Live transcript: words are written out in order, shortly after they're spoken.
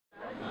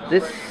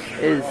This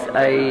is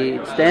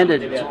a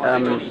standard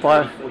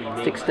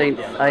 5/16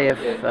 AF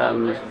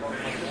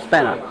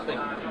spanner,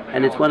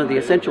 and it's one of the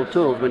essential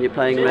tools when you're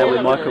playing around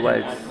with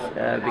microwaves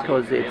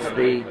because it's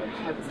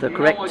the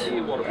correct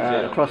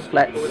cross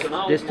flats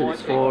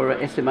distance for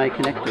SMA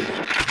connectors.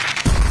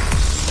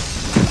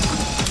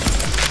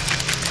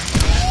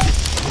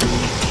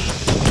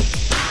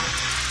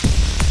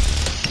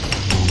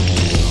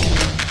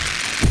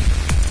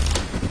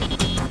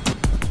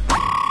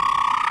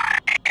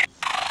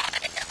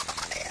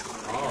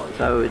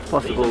 So it's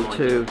possible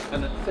to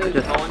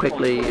just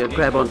quickly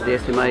grab onto the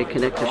SMA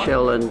connector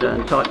shell and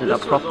tighten it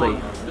up properly.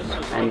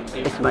 And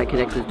SMA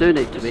connectors do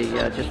need to be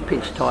just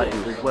pinch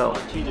tightened as well.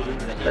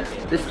 But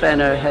this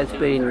spanner has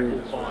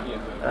been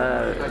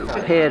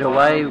pared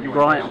away,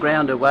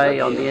 ground away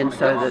on the end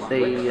so that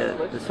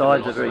the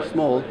sides are very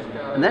small,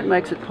 and that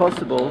makes it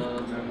possible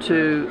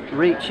to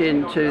reach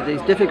into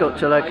these difficult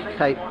to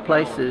locate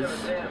places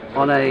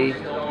on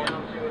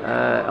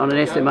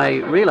an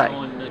SMA relay.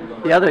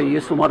 The other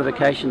useful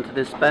modification to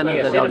this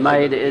spanner that I've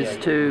made is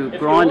to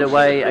grind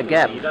away a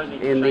gap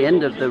in the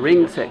end of the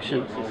ring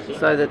section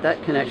so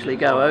that can actually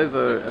go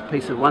over a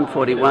piece of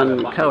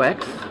 141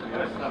 coax.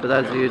 For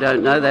those of you who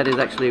don't know, that is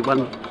actually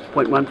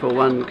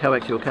 1.141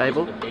 coaxial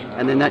cable,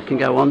 and then that can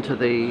go onto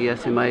the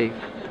SMA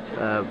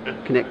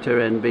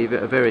connector and be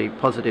a very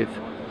positive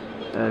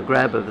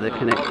grab of the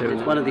connector.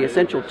 It's one of the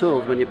essential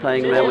tools when you're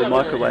playing around with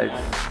microwaves.